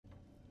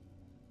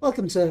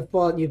Welcome to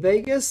Fallout New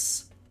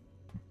Vegas.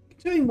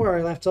 Doing where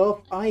I left off,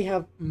 I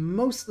have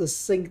most of the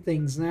sync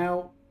things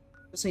now.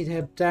 Just need to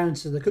head down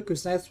to the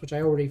Cuckoo's Nest, which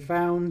I already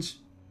found.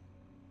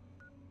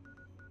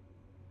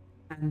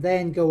 And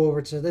then go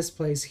over to this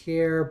place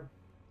here.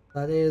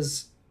 That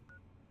is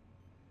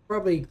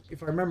probably,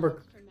 if I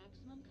remember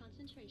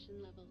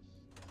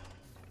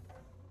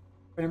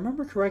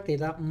correctly,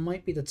 that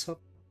might be the top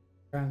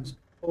ground.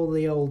 All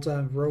the old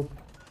rope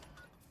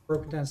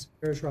broken down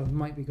Securitrons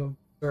might be going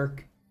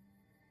berserk.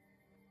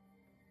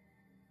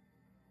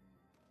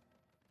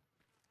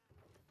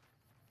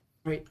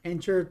 Right,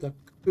 enter the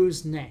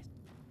Cuckoo's Nest.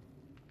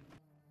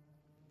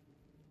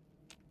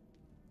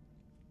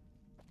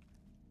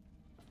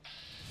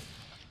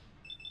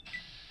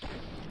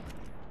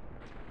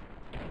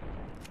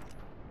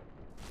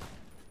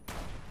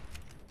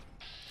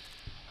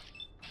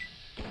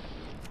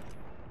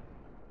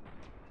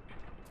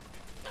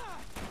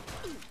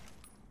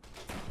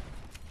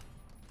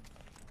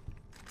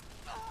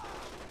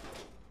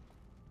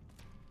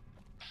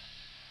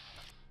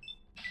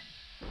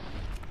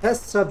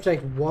 Test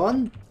subject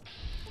 1.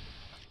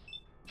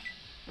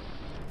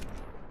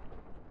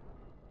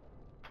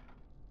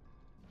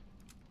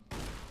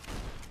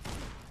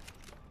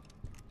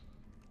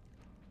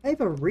 I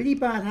have a really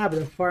bad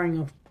habit of firing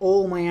off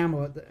all my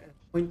ammo at the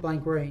point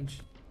blank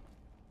range.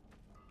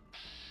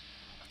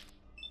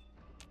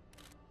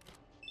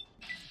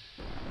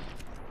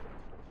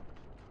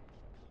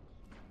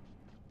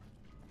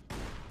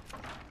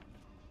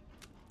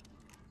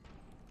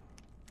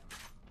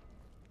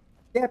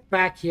 Get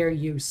back here,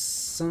 you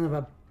son of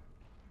a...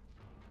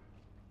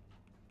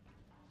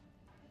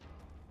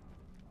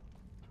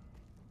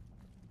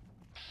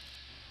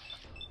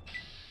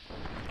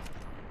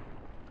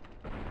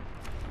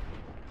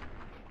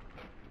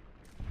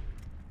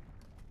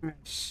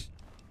 Alright.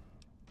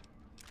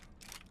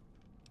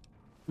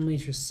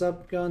 Unleash your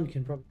subgun,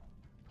 can probably...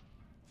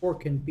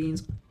 Pork and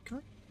beans. Can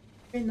I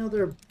get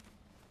another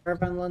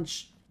caravan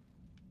lunch?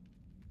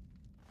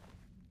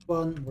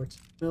 One, where to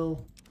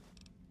mill.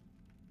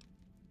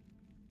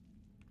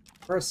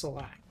 Parcel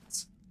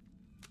acts.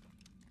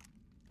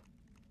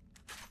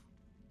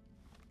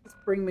 Let's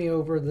bring me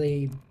over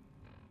the...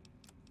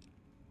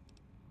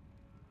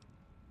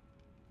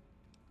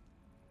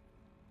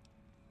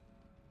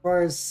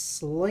 Requires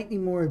slightly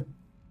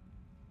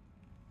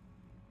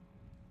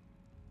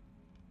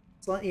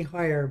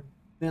higher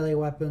melee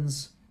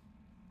weapons.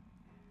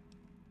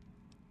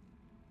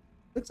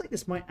 Looks like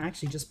this might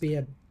actually just be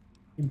a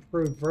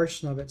improved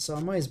version of it, so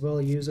I might as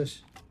well use it.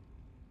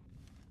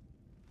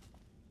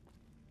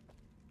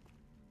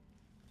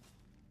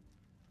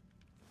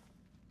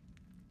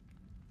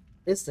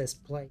 Is this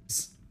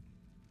place?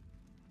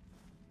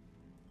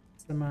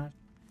 It's the map.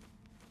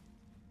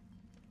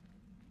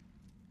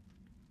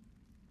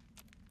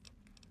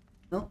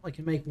 No, I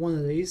can make one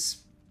of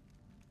these.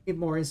 Need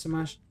more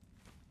Instamash.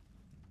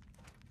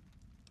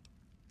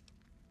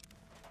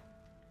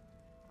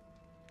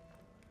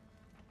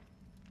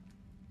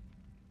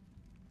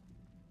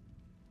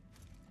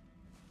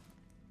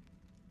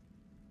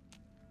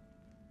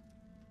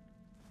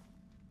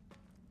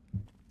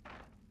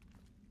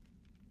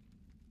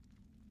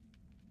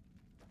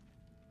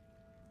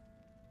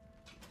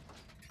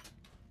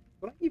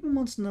 But I even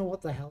want to know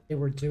what the hell they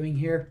were doing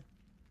here.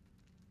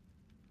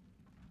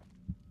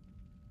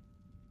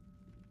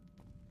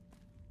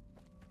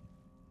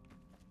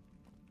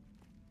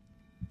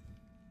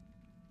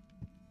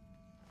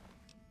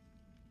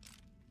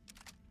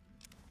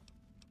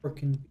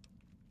 Freaking...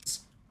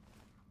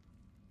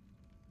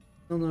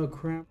 Oh no,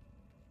 crap.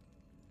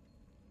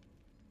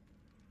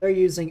 They're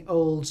using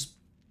old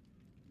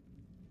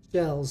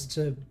shells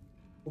to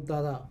hold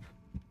that up.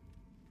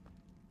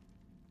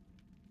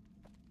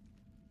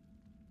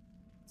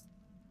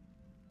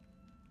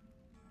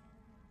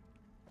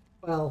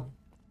 Well,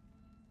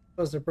 I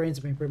suppose their brains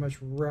have been pretty much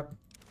ripped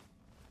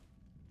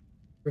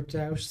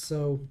out,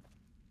 so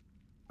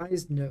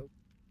eyes no.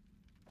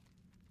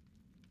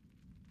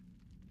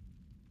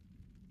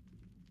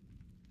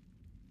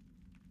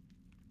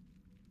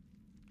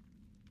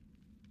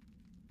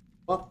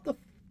 What the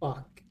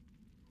fuck?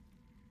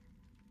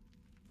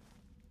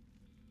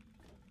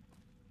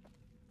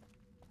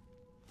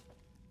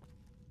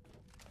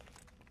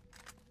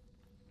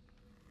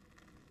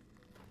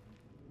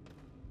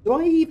 Do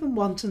I even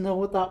want to know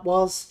what that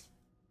was?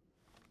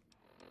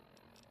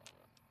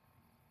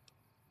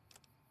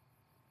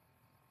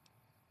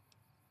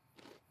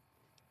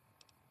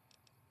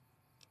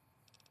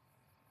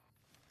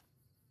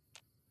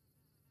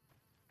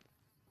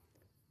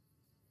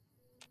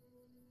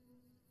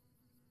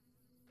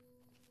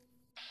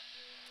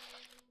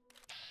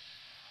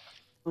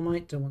 I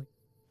might don't want to go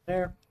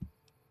there.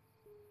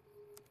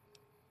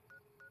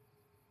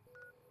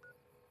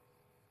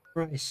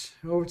 Right,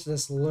 over to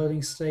this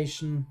loading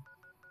station.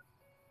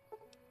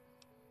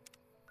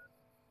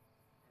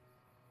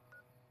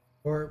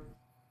 Or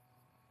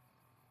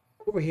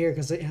over here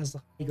because it has the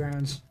high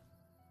ground.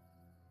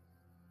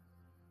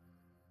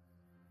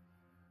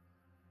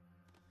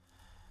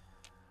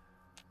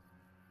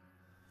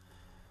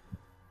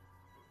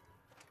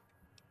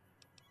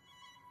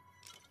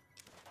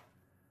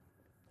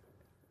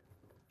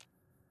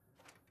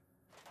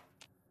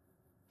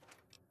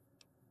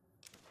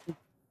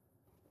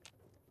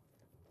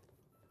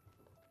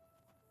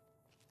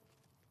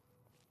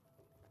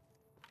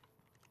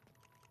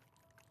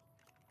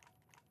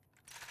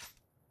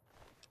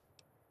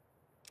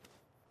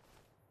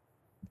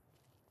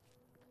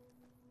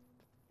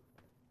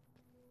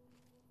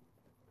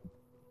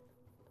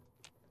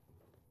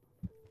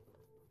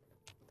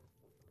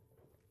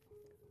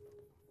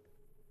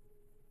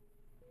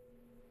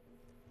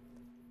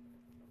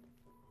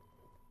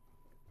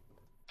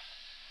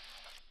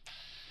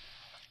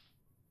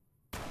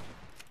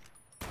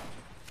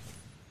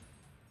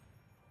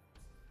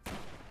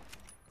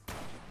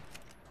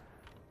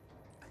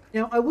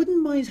 Now, I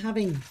wouldn't mind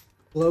having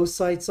glow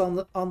sights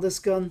on this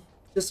gun,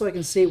 just so I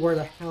can see where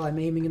the hell I'm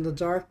aiming in the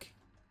dark.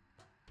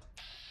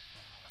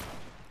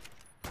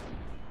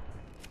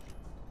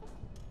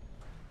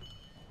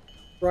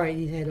 Right,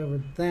 need to head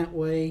over that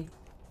way.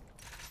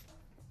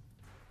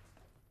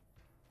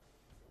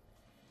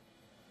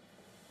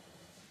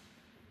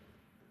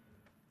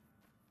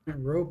 A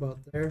robot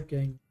there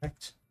getting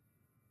wrecked.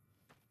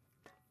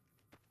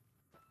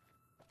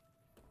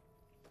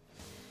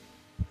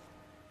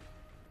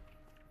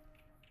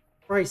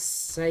 For Christ's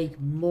sake,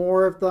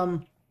 more of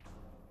them.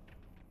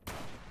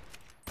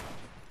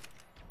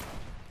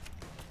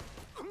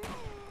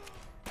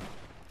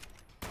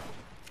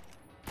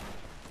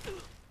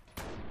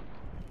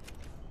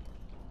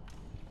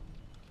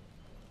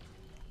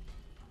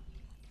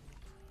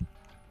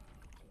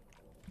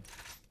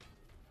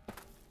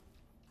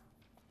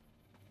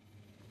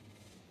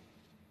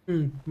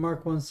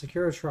 Mark 1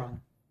 Securitron.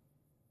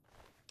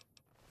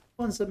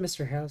 Ones that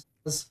Mr. House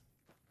does.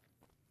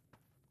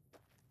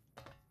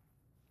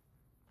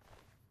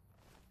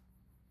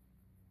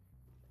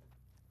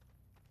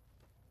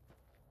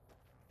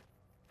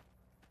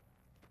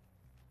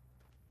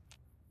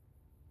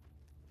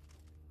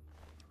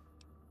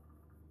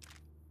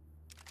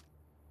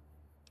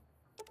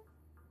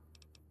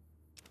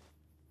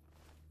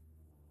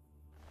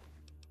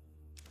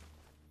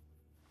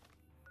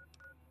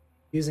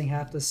 Using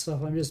half this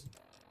stuff, I'm just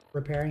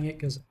repairing it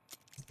because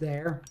it's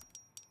there.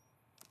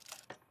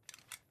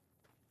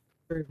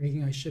 Very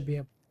thinking I should be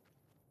able.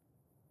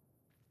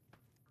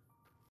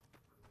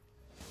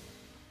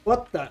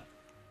 What the?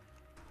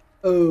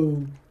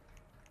 Oh.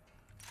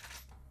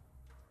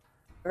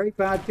 Very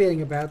bad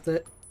feeling about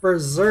the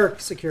Berserk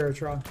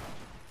Securitron.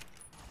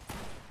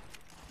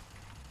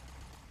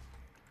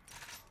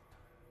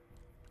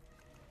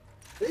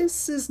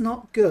 This is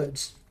not good.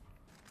 See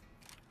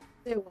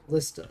what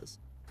this does.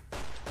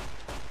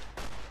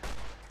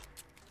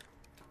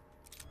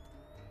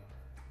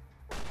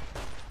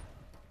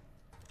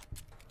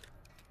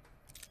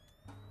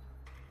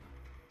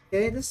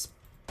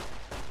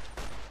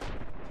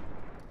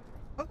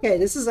 Okay,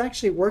 this is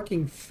actually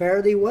working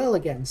fairly well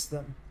against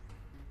them.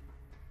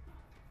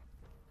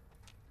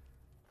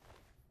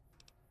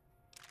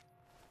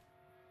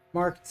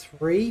 Mark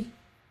 3.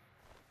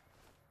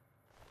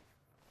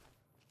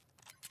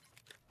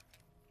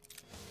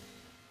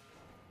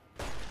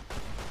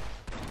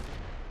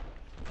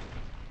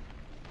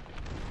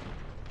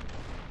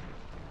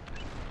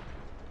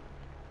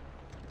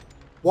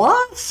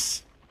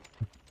 What?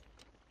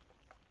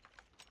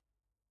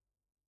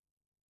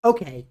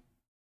 Okay.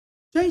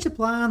 Change the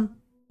plan.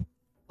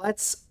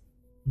 Let's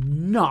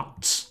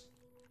not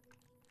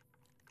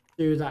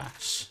do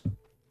that.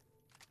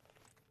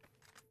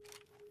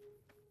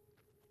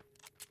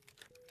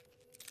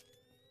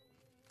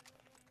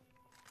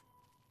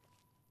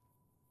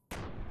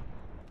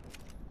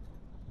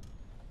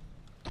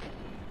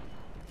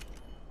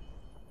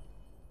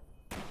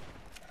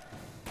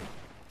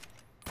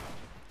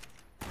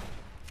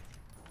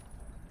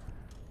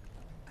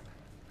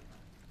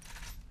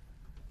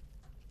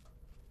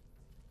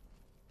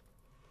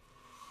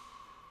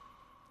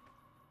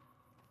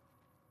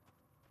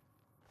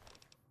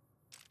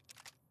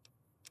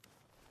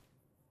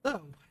 So,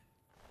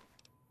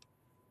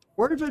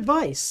 word of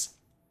advice.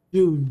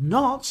 Do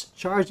not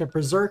charge a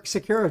Berserk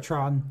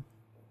Securitron.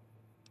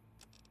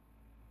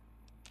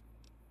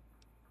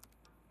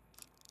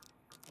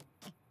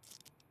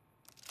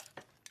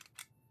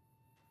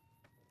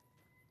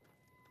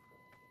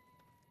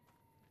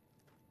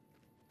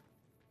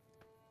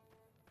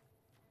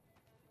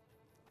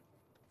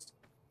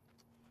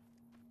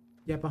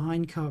 Get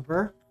behind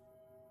cover.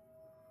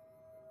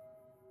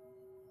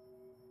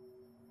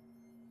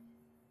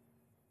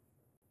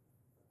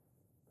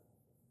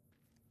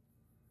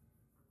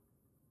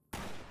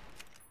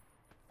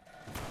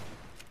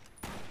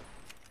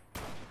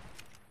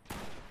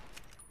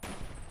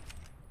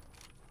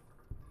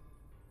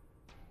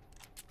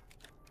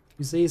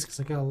 Use these because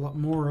I got a lot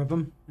more of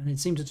them, and it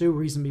seemed to do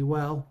reasonably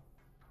well.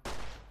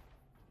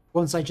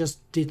 Once I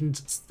just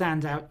didn't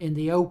stand out in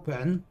the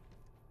open.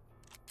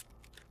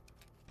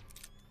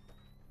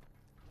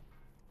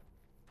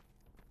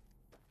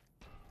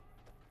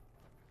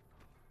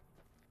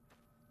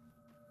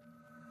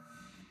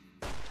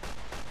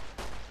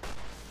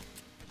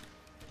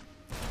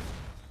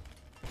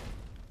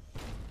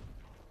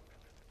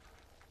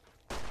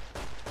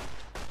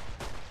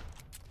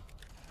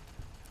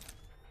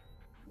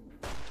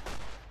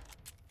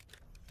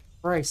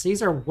 Christ,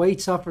 these are way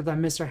tougher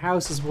than Mr.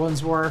 House's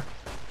ones were.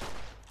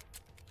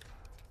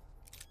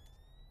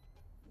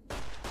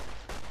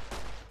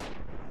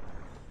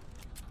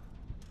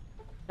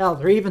 Hell,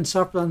 they're even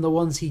tougher than the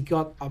ones he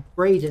got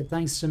upgraded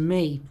thanks to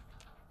me.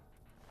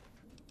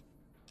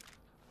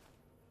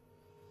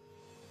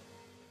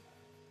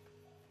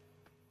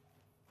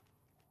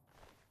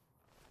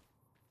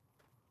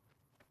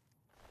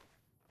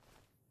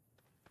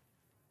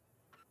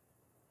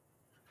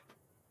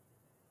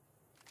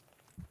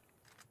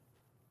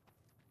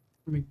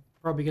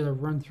 probably gonna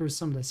run through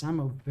some of this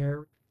ammo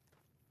very.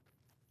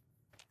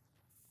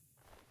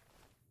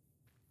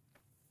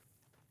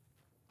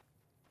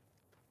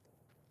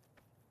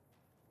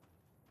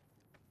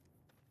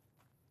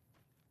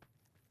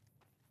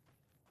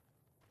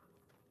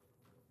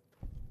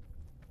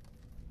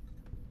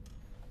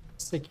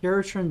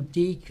 Securitron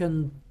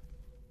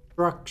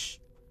deconstruction.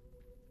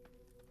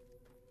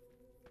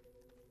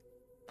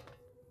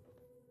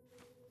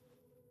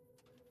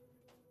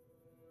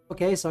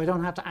 Okay, so I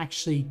don't have to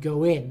actually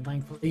go in,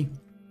 thankfully.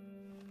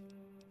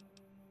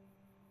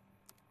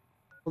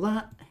 Well,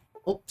 that...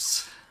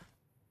 Oops.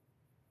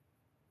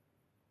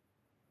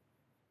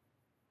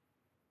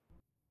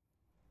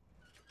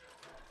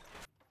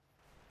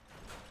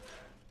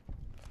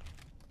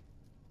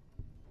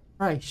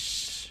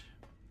 Right.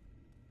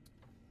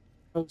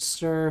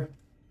 Poster.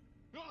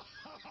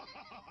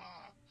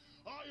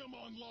 I am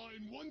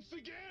online once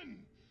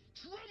again!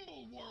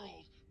 Tremble,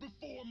 world,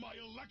 before my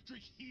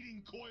electric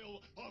heating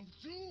coil of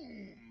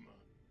doom!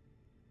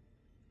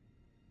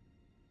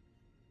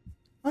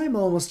 I'm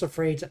almost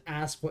afraid to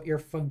ask what your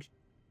function.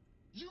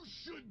 You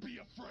should be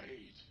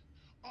afraid!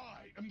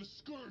 I am the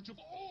scourge of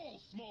all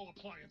small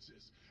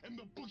appliances, and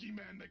the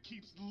boogeyman that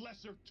keeps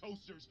lesser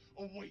toasters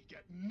awake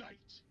at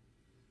night!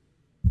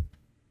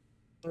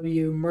 So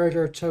you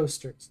murder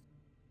toasters.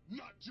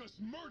 Not just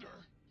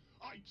murder!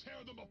 I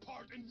tear them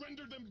apart and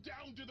render them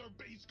down to their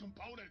base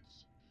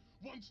components!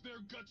 Once their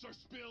guts are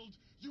spilled,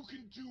 you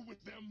can do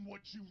with them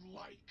what you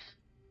like!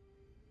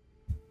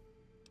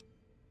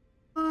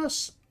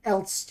 What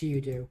else do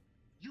you do?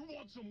 You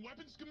want some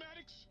weapon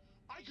schematics?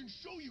 I can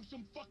show you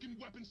some fucking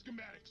weapon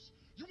schematics!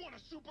 You want a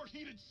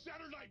superheated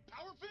Saturnite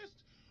power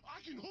fist?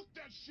 I can hook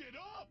that shit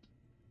up!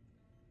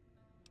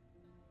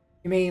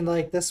 You mean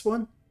like this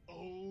one?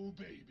 Oh,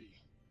 baby.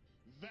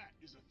 That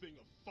is a thing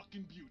of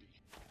fucking beauty.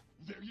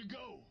 There you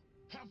go.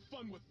 Have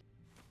fun with it.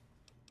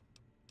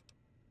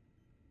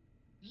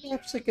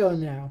 Let's go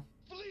now.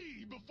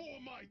 Flee before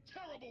my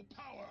terrible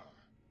power!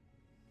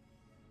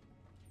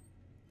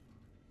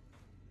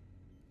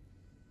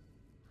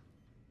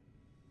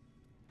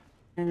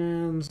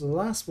 And the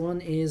last one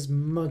is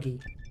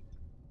Muggy.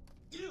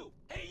 You!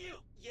 Hey,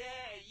 you! Yeah,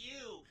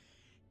 you!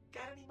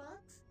 Got any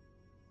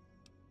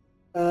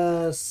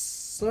mugs?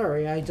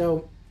 Sorry, I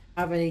don't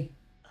have any.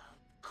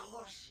 Of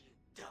course you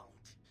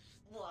don't.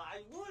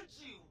 Why would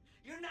you?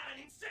 You're not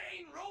an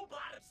insane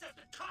robot obsessed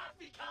with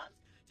coffee cups!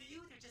 To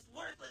you, they're just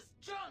worthless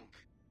junk!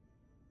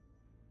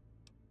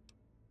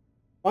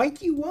 Why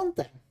do you want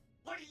them?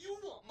 What do you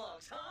want,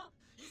 mugs, huh?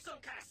 You some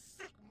kind of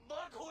sick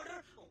mug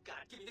hoarder? Oh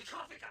god, give me the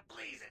coffee cup,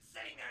 please! It's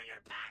sitting there in your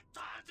pack,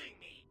 taunting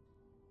me!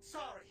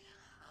 Sorry.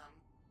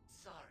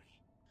 Sorry.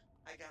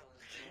 I got a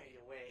little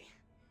carried away.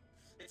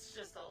 It's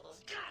just all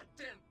those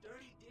goddamn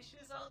dirty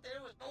dishes out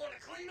there with no one to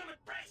clean them. It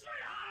breaks my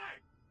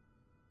heart!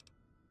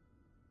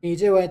 Can you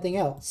do anything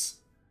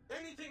else?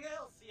 Anything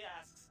else, he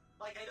asks.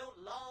 Like I don't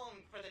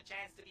long for the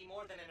chance to be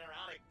more than an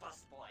erotic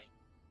busboy.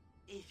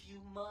 If you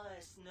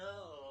must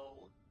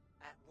know,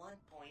 at one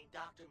point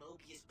Dr.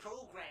 Mobius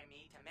programmed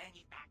me to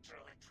manufacture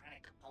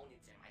electronic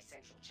components in my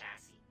central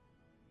chassis.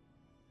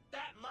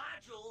 That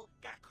module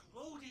got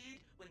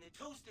corroded when the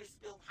toaster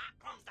spilled hot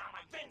crumbs down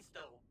my vents,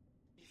 though.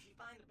 If you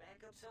find a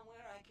backup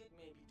somewhere, I could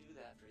maybe do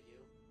that for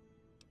you.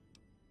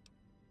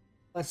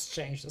 Let's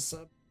change this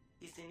up.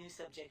 Is the new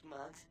subject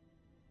mugs?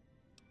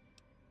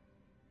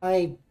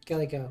 I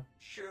gotta go.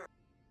 Sure.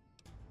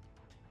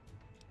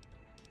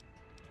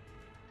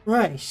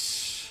 Right.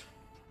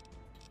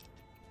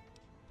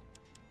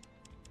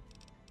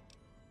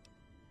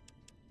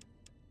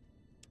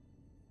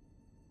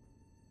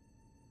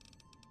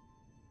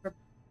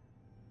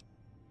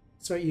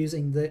 Start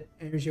using the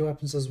energy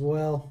weapons as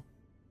well.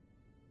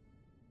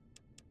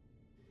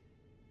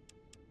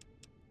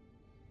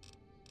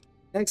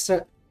 Next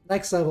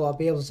level, I'll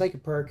be able to take a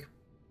perk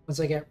once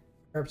I get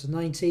up to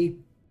 90.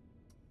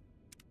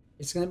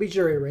 It's going to be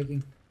jury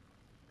rigging.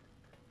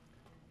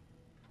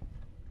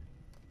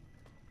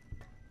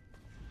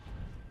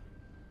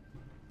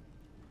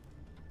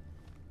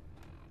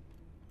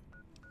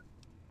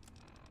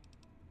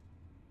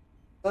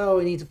 So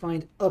we need to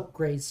find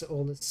upgrades to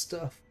all this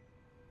stuff.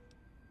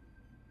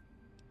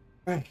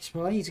 Right,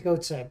 well I need to go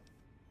to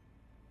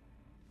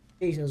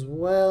Pete as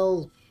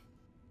well.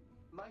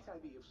 Might I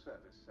be of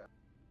service, sir?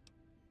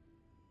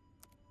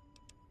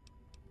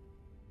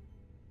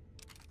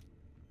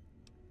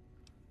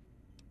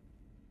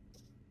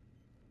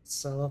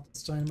 Sell off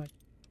this dynamite.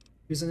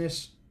 Using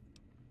it.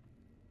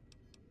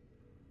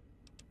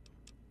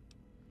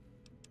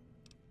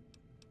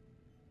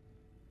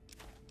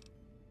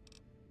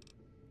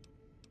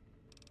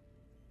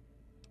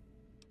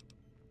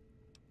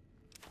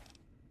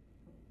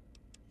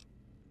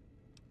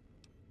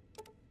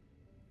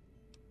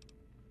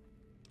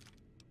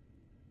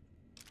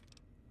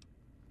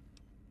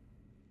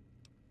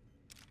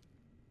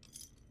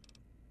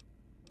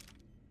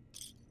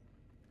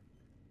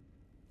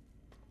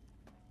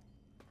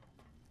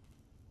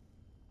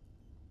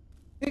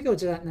 We go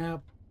to that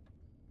now.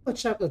 Let's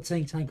check the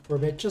think tank for a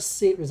bit, just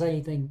see if there's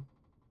anything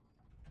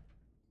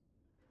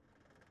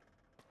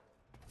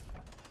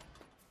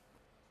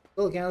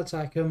Still can't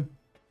attack him.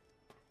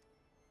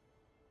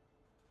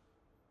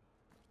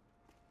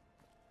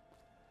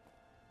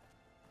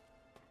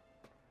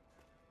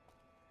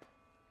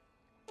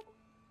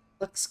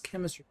 Flux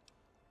chemistry.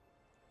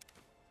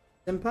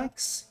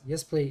 Impacts?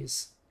 Yes,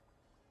 please.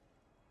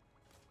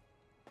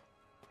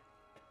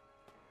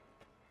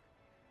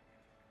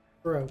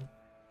 Bro.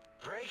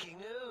 Breaking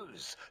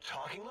news!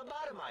 Talking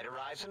lobotomite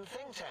arrives in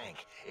think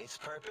tank. Its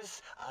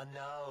purpose,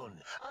 unknown.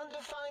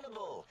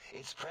 Undefinable.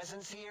 Its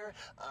presence here,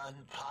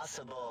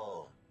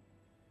 impossible.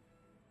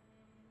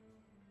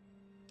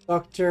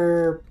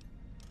 Dr.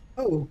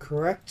 Oh,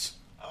 correct.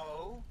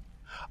 Oh?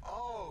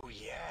 Oh,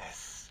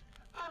 yes.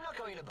 I'm not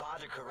going to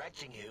bother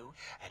correcting you.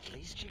 At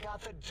least you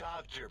got the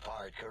doctor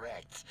part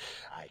correct.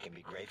 I can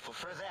be grateful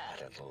for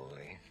that,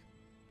 employee.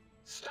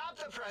 Stop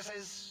the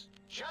presses!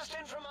 Just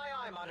in from my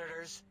eye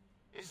monitors.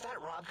 Is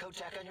that Robco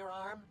tech on your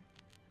arm?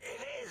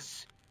 It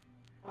is!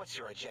 What's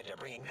your agenda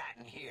bringing that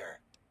in here?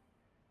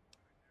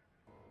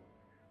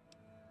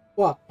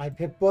 What, my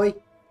Pip-Boy?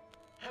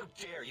 How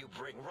dare you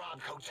bring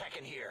Robco tech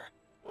in here?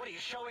 What are you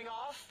showing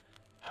off?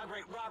 How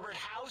great Robert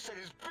House and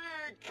his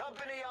big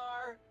company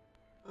are?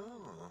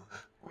 Oh,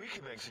 we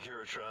can make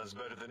Securitrons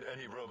better than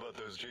any robot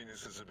those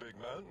geniuses at Big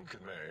Mountain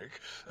could make,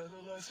 and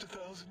they'll last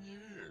 1,000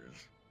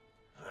 years.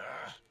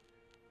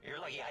 You're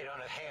lucky I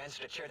don't have hands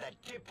to tear that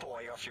dip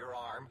boy off your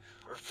arm,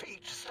 or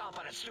feet to stomp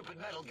on its stupid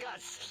metal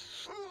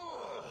guts.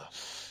 Ugh.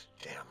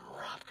 Damn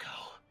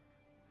Robco.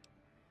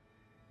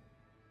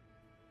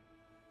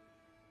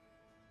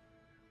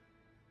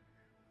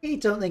 I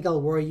don't think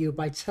I'll worry you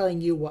by telling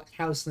you what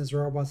House and his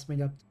robots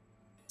made up.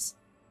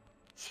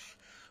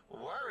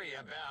 Worry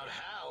about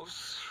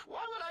House?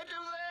 Why would I do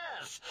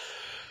this?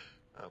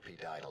 Hope he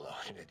died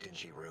alone in a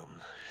dingy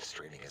room,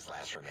 streaming his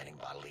last remaining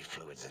bodily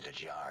fluids into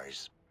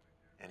jars.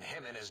 And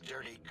him and his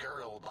dirty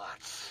girdle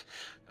bots.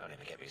 Don't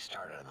even get me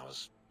started on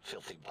those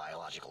filthy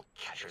biological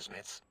catcher's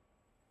mitts.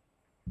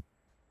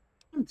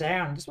 Calm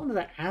down, just wanted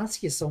to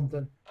ask you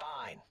something.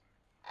 Fine.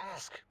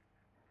 Ask.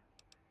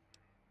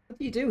 What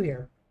do you do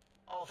here?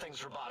 All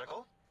things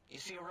robotical. You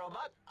see a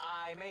robot?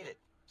 I made it.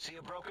 See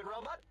a broken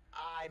robot?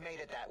 I made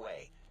it that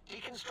way.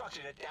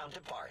 Deconstructed it down to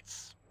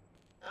parts.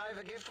 I have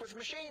a gift with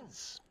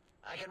machines.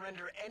 I can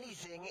render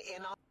anything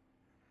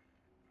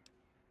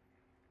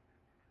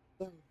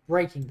in...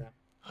 Breaking them.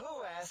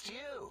 Who asked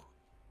you?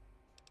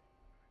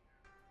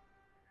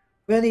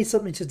 We need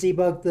something to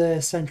debug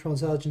the Central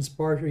Intelligence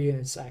Barter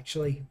units,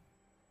 actually.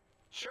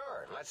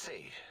 Sure, let's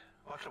see.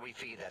 What can we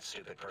feed that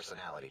stupid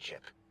personality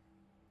chip?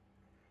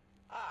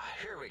 Ah,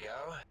 here we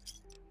go.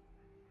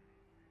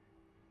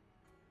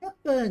 Got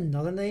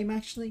another name,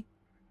 actually?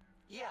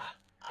 Yeah,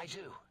 I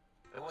do.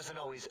 It wasn't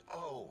always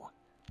O.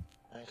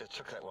 I just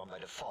took that one by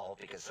default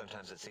because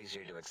sometimes it's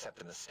easier to accept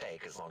the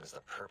mistake as long as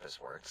the purpose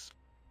works.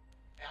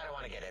 I don't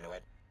want to get into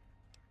it.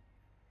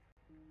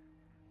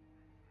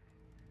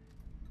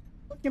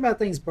 Talking about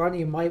things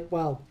Barney might,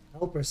 well,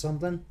 help or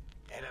something.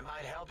 And it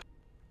might help.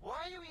 Why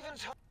are you even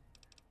talking?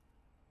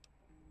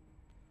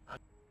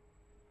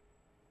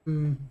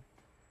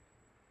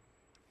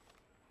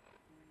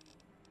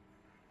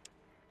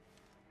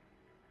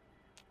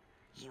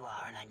 You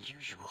are an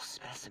unusual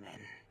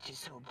specimen to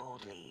so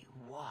boldly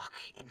walk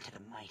into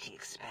the mighty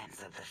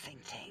expanse of the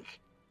think tank,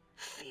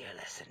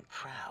 fearless and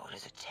proud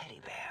as a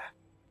teddy bear.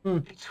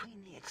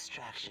 Between the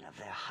extraction of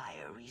their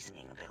higher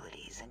reasoning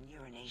abilities and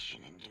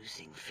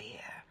urination-inducing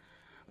fear,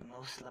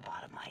 most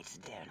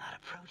lobotomites dare not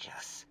approach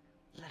us,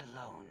 let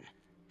alone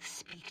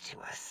speak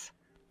to us.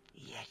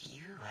 Yet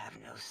you have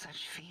no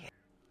such fear.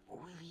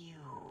 Will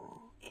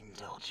you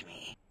indulge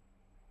me?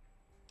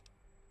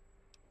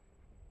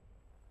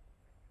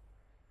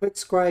 Quick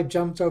scribe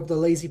jumped over the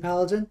lazy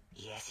paladin.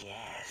 Yes,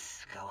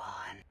 yes, go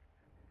on.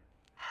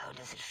 How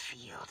does it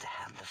feel to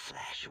have the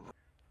flesh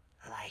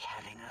like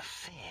having a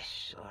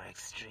fish or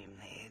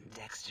extremely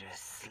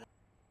dexterous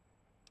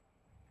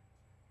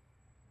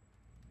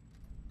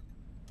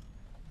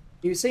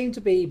You seem to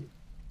be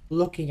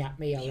looking at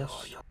me,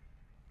 Alice.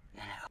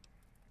 No.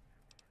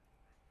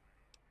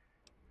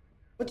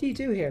 What do you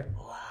do here?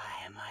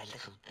 Why, my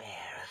little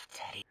bear of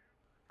Teddy.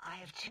 I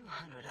have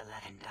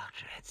 211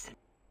 doctorates, and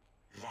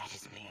that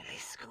is merely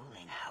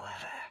schooling,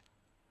 however.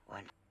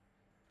 When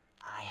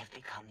I have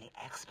become the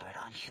expert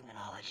on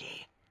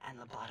humanology, and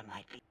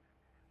lobotomite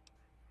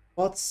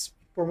What's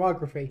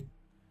formography?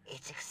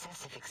 It's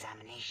excessive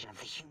examination of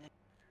the human.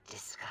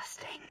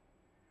 Disgusting.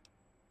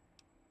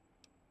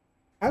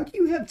 How do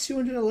you have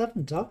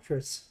 211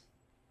 doctorates?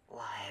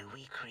 Why,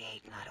 we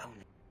create not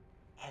only...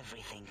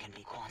 Everything can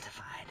be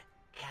quantified,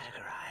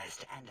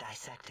 categorized, and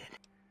dissected.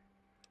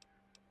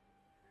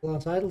 A lot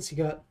of titles you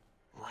got.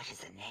 What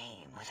is a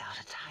name without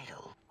a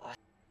title? Or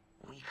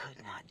we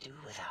could not do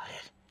without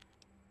it.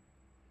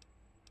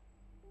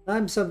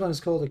 I'm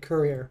sometimes called a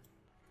courier.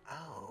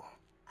 Oh,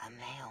 a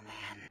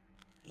mailman.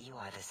 You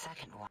are the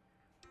second one.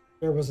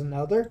 There was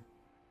another?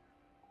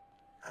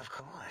 Of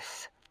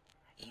course.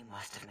 You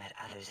must have met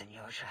others in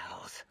your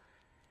travels.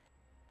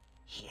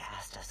 He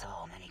asked us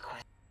all many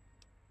questions.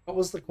 What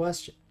was the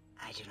question?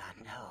 I do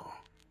not know,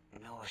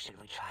 nor should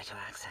we try to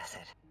access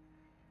it.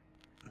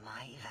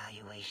 My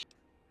evaluation...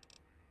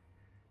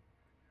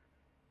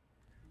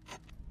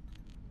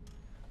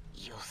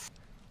 You'll see.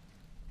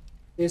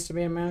 Used to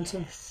be a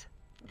mountain. Yes,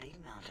 Big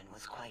Mountain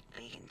was quite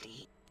big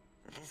indeed.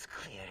 This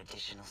cleared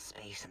additional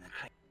space in the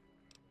crate.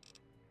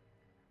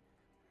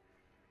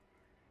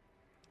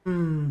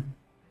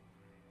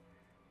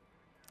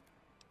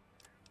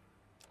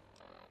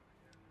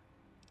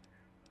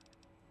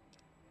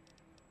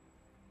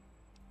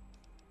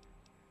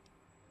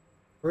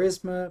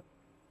 Charisma,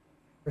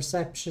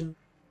 perception.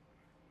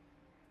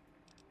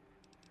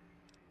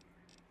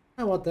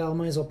 Oh, what the hell?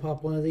 Might as well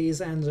pop one of these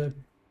and a.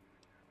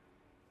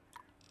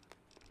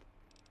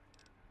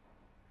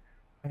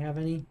 I have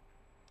any?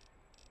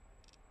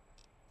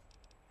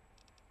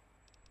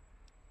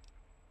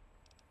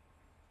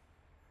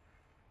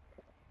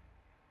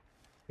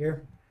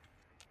 Here.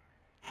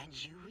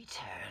 And you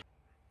return.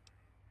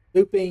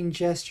 Looping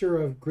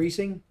gesture of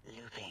greeting.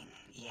 Looping,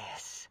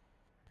 yes.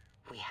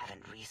 We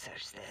haven't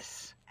researched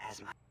this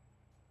as much.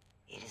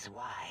 It is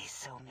why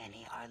so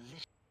many are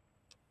lit.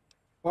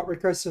 What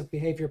recursive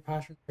behavior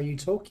pattern are you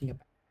talking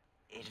about?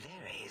 It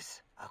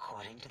varies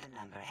according to the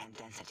number and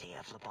density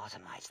of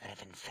lobotomites that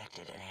have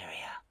infected an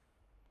area.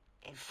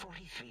 In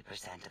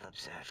 43% of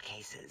observed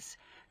cases,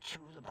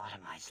 true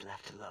lobotomites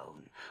left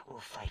alone will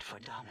fight for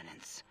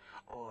dominance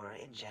or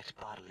inject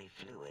bodily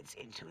fluids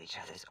into each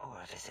other's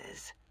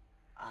orifices.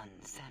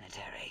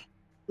 Unsanitary.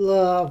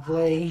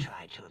 Lovely. I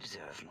tried to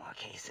observe more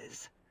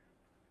cases.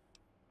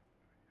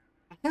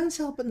 I can't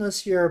help but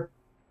notice your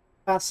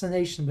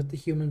fascination with the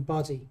human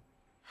body.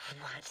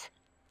 What?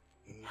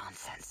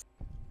 Nonsense.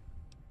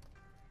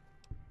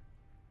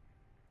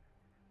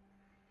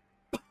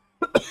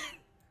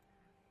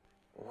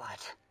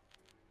 What?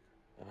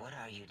 What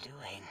are you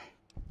doing?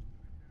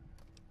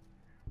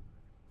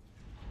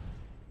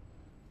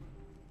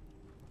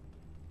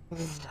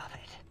 Stop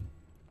it.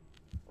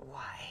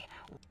 Why?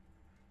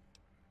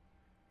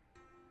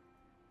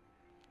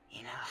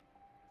 Enough.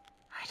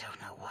 I don't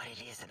know what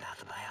it is about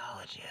the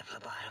biology of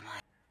lobotomy.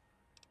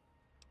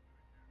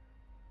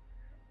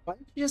 Why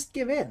don't you just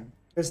give in?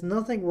 There's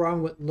nothing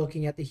wrong with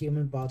looking at the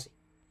human body.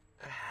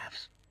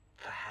 Perhaps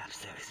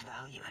there is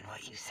value in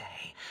what you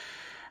say.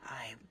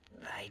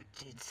 I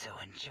did so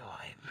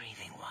enjoy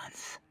breathing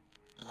once,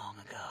 long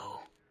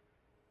ago.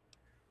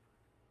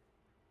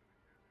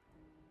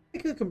 You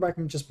could come back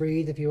and just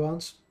breathe if you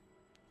want.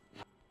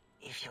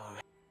 If you're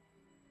ready.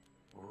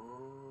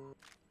 Ooh.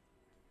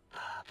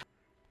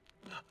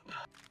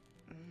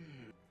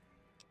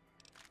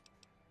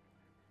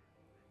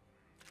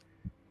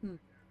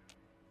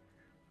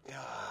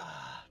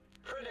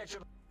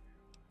 Predictable.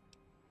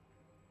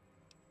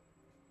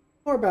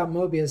 More about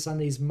Mobius and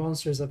these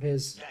monsters of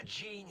his. That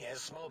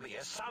genius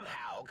Mobius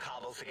somehow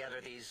cobbles together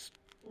these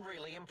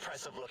really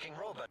impressive looking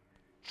robots.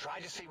 Try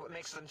to see what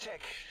makes them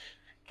tick.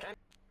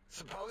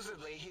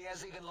 Supposedly he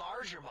has even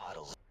larger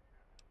models.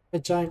 A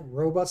giant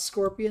robot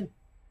scorpion?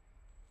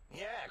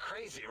 Yeah,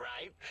 crazy,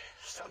 right?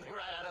 Something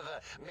right out of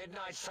a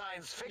midnight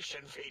science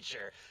fiction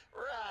feature.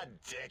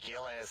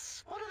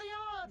 Ridiculous. What are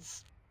the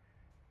odds?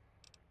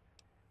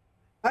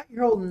 At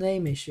your whole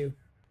name issue.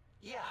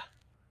 Yeah.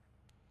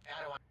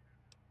 I don't want...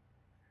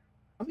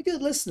 I'm a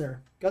good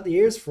listener. Got the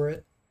ears for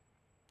it.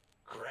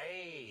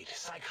 Great.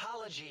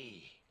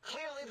 Psychology.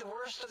 Clearly the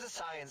worst of the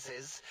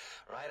sciences,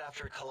 right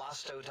after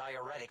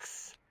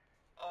collostodiuretics.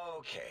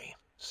 Okay,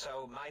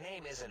 so my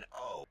name is an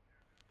O.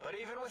 But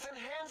even with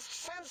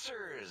enhanced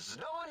sensors,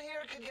 no one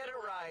here could get it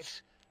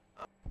right.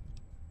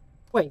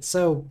 Wait,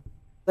 so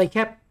they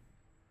kept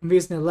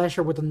confusing the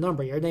letter with a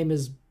number. Your name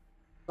is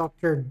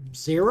Dr.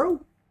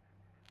 Zero?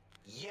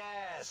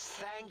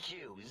 Yes, thank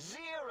you.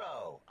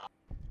 Zero.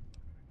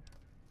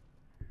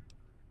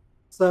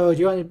 So do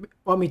you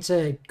want me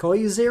to call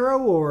you Zero,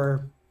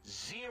 or?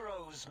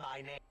 Zero's my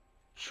name.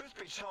 Truth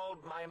be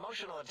told, my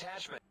emotional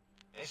attachment.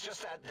 It's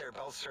just that they're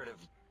both sort of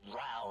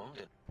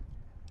round.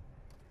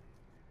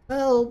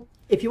 Well,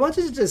 if you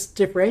wanted to just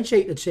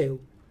differentiate the two,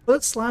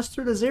 put slash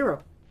through the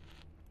zero.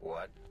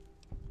 What?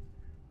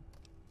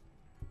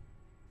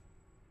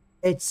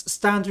 It's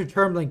standard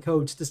terminal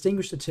code to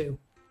distinguish the two.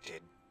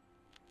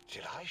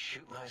 Did I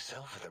shoot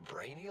myself with a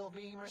brainial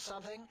beam or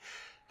something?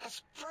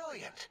 That's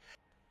brilliant.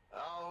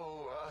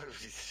 Oh,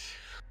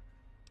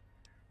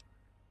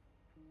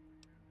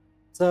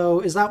 So,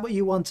 is that what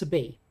you want to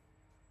be?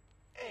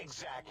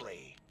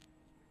 exactly.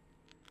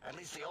 At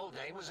least the old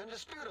name was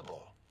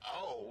indisputable.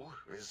 O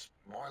is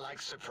more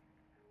like surprise.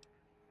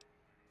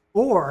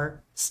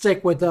 Or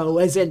stick with O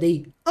as in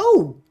the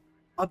O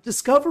of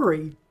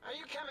discovery. Are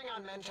you coming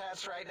on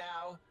Mentats right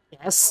now?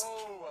 Yes.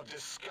 Oh, of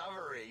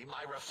discovery,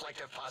 my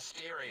reflective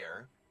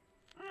posterior.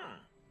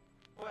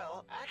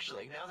 Well,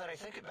 actually, now that I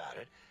think about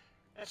it,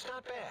 that's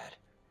not bad.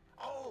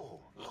 Oh,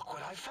 look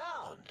what I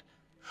found.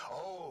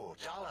 Oh,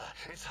 Dala,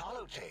 it's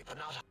holotape, but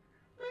not...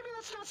 Maybe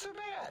that's not so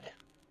bad.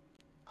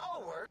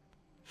 I'll work.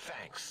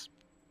 Thanks.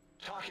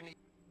 Talking to...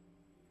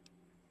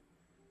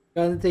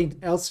 Got anything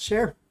else to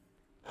share?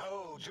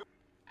 Oh,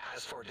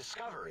 as for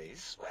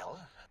discoveries, well...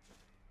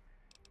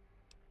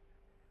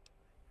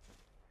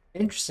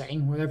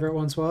 Interesting, whatever it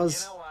once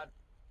was. You know what?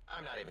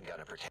 I'm not even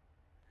gonna pretend.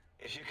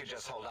 If you could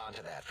just hold on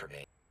to that for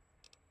me.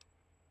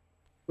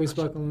 We've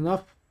spoken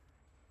enough.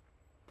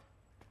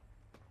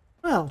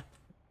 Well,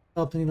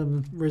 helping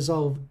them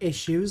resolve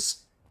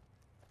issues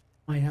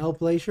might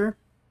help later.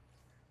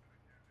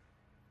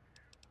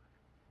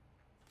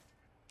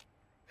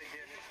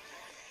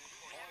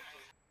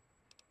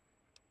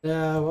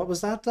 What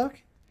was that, Doc?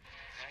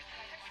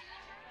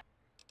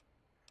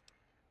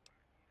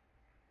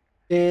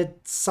 Did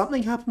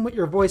something happen with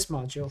your voice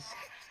module?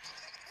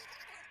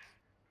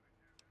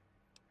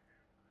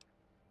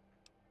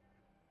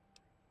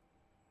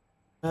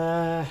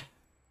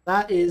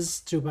 That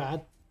is too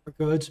bad, or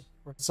good,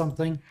 or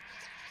something.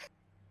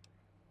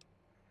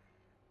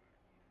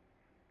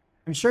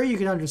 I'm sure you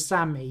can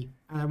understand me,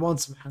 and I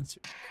want some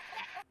answers.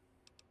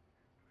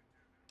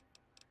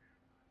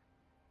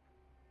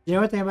 Do you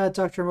know anything about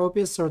Dr.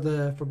 Mobius or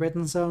the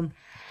Forbidden Zone?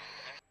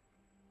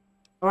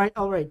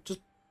 Alright,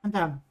 just calm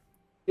down.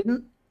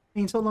 Didn't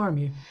mean to alarm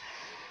you.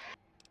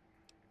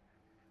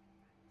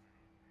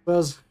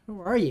 Well,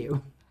 who are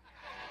you?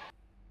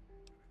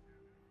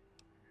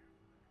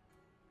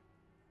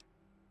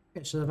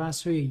 I should have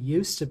asked who you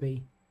used to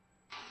be.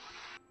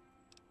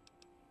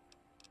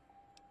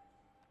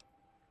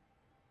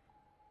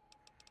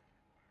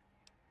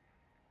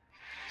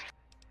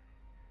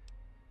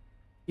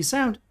 You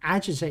sound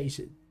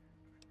agitated.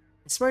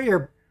 I swear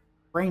your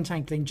brain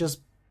tank thing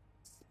just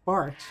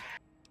sparked.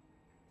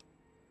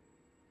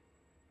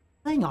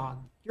 Hang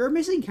on, you're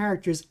missing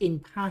characters in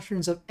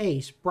patterns of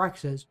 8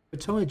 bracketed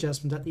with tone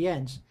adjustment at the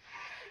end.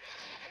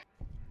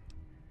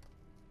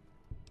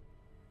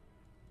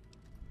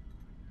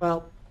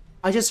 Well,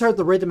 I just heard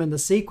the rhythm and the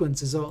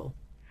sequence is all.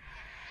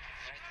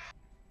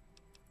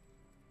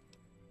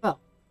 Well,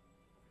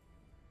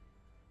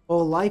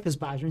 all life is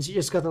patterns, you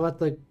just gotta let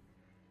the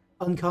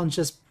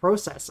unconscious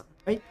process them,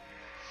 right?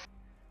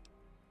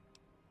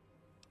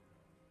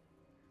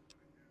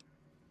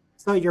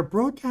 So your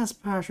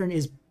broadcast pattern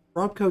is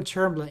broadcode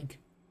term link,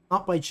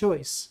 not by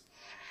choice.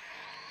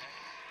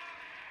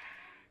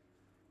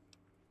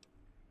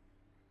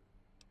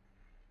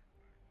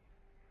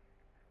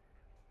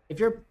 If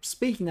you're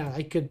speaking that,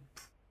 I could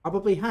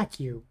probably hack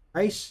you,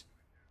 right?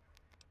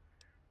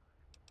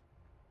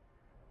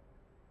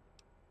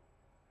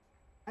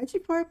 How'd you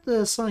fire up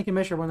the sonic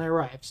emitter when I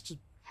arrived? Just...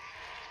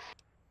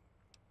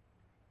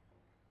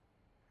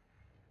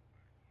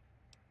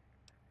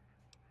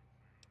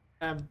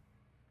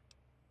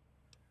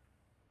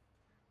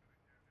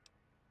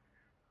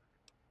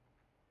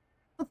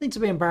 nothing to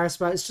be embarrassed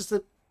about, it's just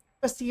that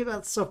best to keep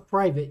that stuff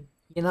private,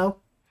 you know?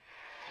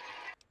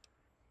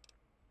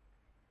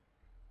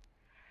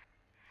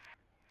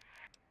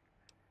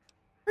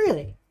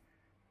 Really?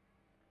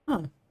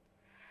 Huh.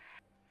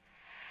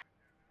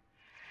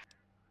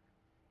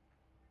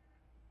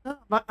 No,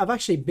 I've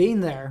actually been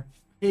there.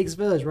 Higgs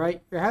Village,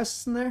 right? Your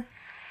house is in there?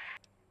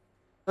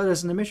 Oh,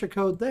 there's an emitter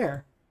code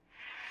there.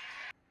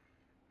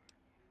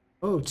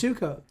 Oh, 2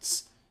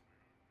 codes.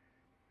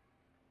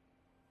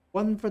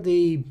 One for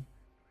the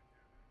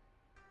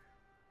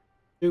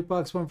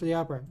jukebox, one for the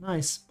opera.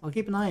 Nice. I'll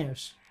keep an eye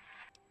out.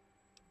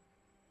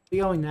 Be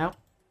going now.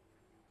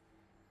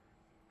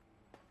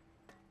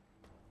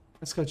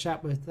 Let's go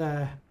chat with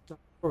Dr.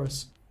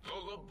 Force. The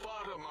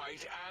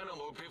lobotomite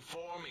animal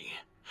before me.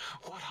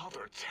 What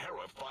other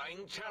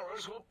terrifying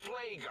terrors will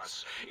plague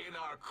us in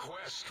our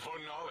quest for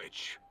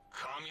knowledge?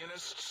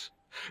 Communists?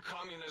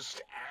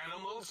 Communist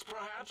animals,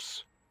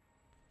 perhaps?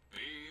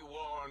 Be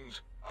warned.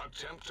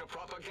 Attempt to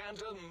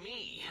propaganda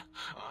me.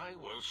 I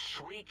will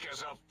shriek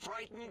as a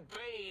frightened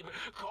babe,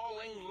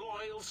 calling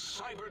loyal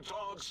cyber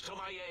dogs to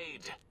my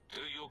aid.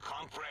 Do you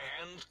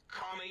comprehend,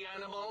 commie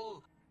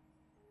animal?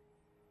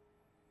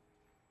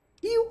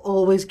 You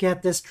always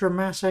get this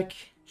dramatic.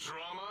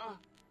 Drama?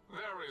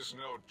 There is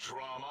no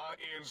drama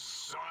in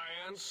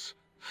science.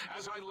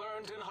 As I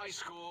learned in high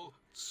school,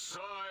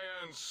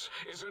 science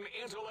is an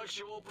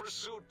intellectual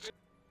pursuit.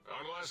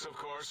 Unless, of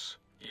course,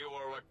 you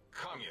are a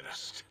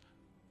communist.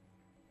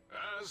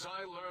 As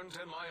I learned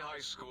in my high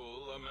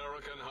school,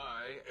 American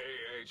High,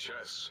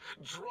 AHS,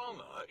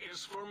 drama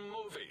is for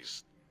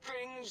movies,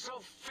 things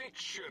of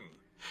fiction.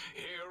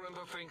 Here in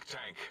the think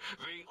tank,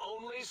 the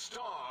only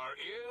star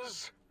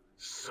is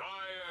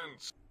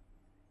science.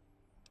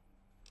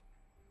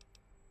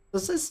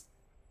 Does this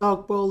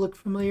dog bowl look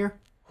familiar?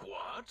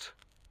 What?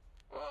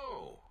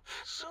 Oh,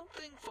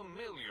 something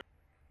familiar.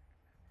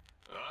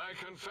 I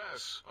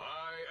confess,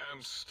 I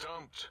am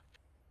stumped.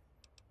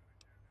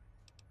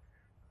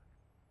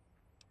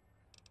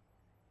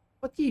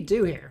 What do you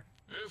do here?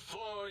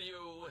 Before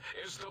you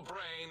is the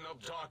brain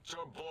of Dr.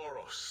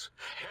 Boros,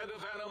 head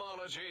of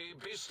animology,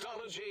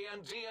 beastology,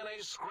 and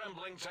DNA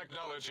scrambling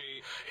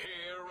technology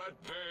here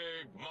at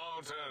Big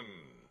Mountain.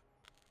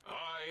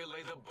 I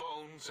lay the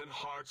bones and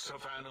hearts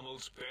of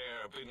animals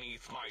bare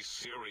beneath my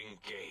searing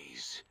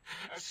gaze,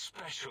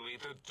 especially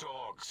the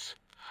dogs.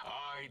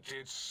 I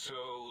did so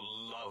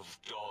love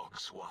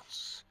dogs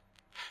once.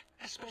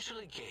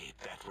 Especially Gabe,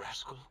 that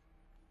rascal.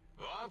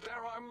 But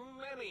there are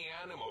many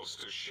animals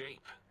to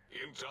shape.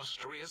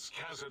 Industrious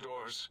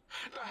cazadors,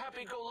 the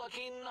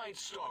happy-go-lucky Night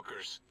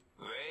Stalkers.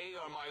 They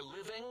are my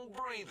living,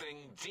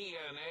 breathing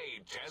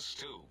DNA test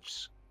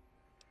tubes.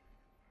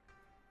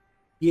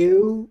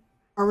 You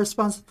are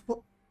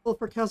responsible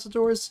for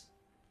Cazadors?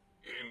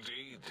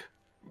 Indeed.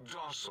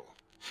 Docile,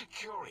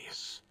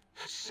 curious,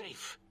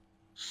 safe,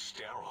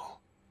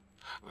 sterile.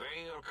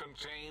 They are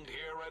contained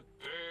here at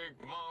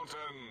Big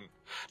Mountain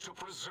to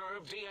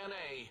preserve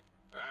DNA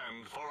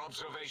and for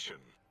observation.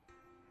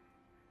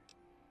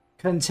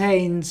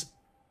 Contained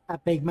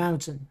at Big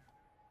Mountain.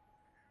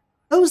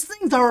 Those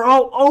things are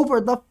all over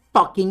the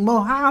fucking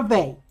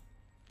Mojave.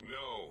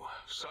 No,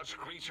 such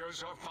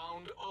creatures are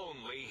found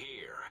only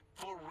here,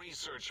 for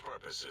research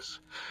purposes.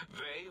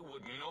 They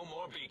would no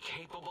more be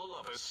capable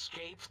of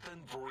escape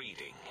than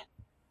breeding.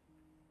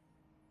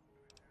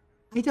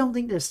 I don't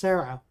think they're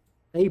sterile.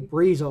 They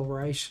breed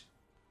alright.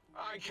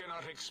 I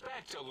cannot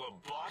expect a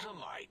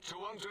lobotomite to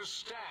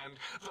understand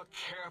the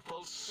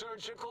careful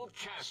surgical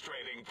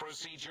castrating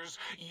procedures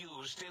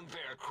used in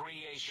their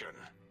creation.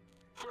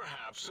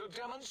 Perhaps a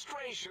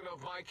demonstration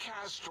of my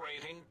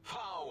castrating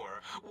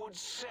power would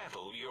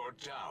settle your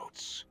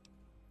doubts.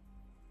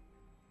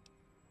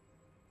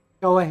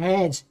 Go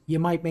ahead. You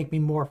might make me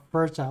more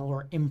fertile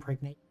or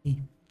impregnate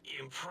me.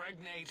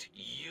 Impregnate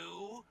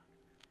you?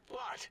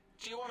 What?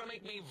 Do you want to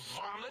make me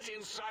vomit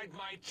inside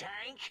my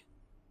tank?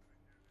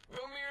 The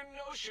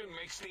mere notion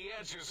makes the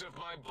edges of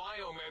my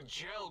biomed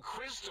gel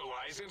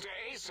crystallize into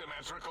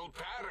asymmetrical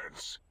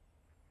patterns.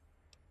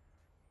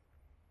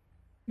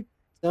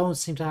 Don't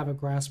seem to have a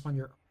grasp on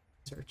your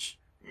research.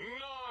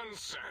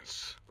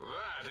 Nonsense!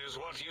 That is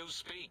what you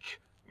speak.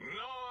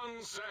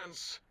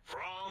 Nonsense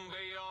from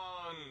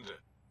beyond.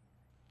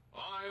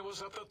 I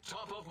was at the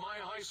top of my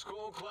high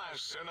school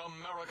class in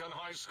American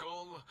high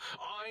school.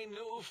 I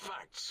knew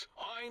facts.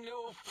 I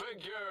knew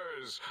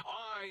figures.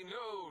 I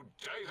knew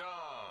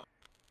data.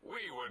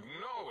 We would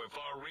know if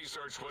our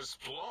research was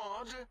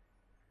flawed.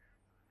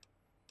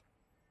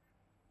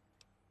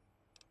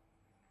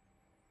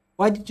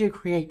 Why did you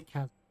create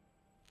Caz?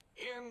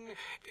 In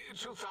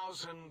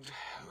 2000,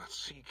 let's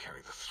see,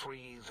 carry the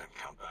 3, then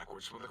count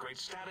backwards with the Great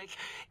Static,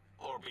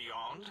 or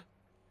beyond.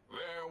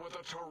 There were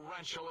the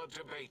tarantula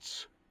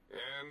debates,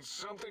 and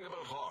something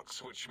about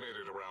hawks, which made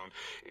it around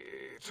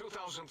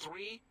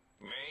 2003,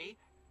 May,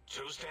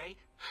 Tuesday.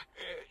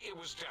 It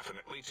was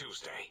definitely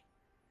Tuesday.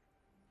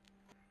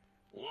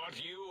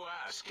 What you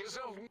ask is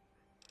of...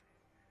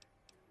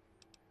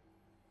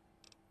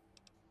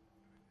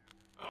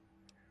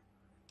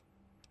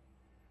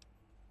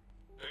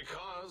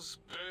 Because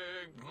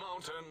Big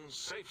Mountain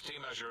safety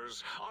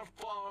measures are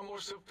far more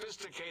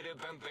sophisticated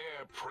than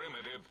their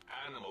primitive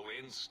animal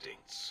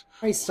instincts.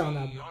 Based on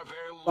We are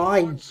their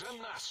line. lords and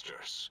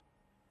masters.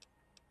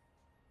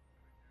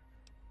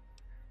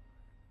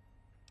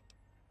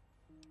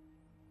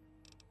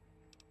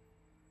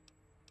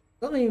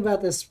 Tell me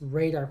about this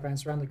radar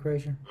fence around the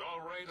crater.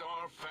 The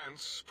radar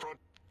fence,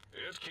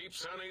 it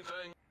keeps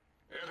anything.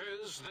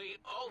 It is the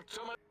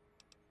ultimate...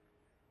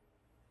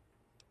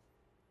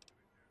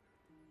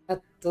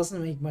 That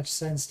doesn't make much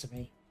sense to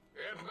me.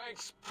 It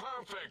makes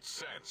perfect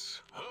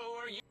sense. Who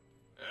are you?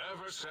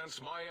 Ever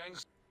since my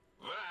anxiety,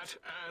 that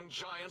and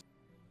giant...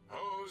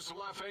 Who's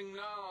laughing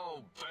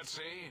now,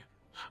 Betsy?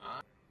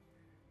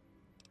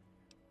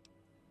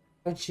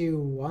 Don't you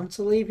want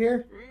to leave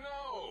here?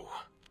 No!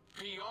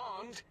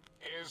 Beyond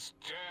is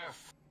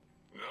death.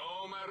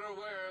 No matter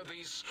where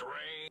these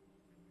strange...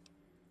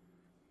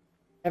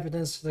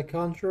 Evidence to the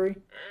contrary?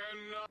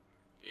 And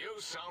you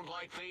sound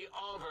like the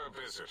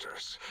other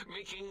visitors,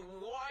 making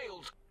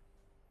wild...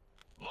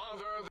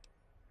 Mother...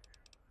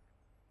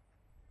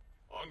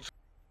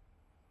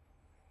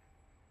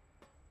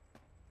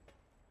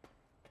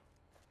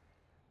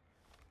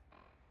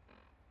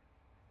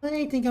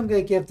 I think I'm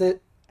gonna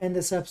end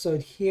this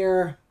episode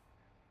here.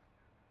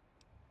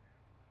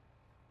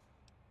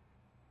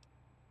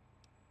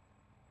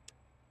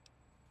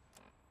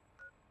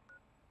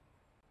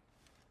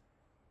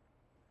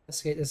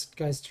 Investigate this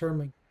guy's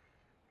terminal.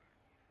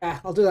 Yeah,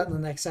 I'll do that in the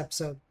next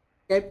episode.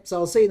 Okay, so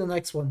I'll see you in the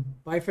next one.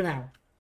 Bye for now.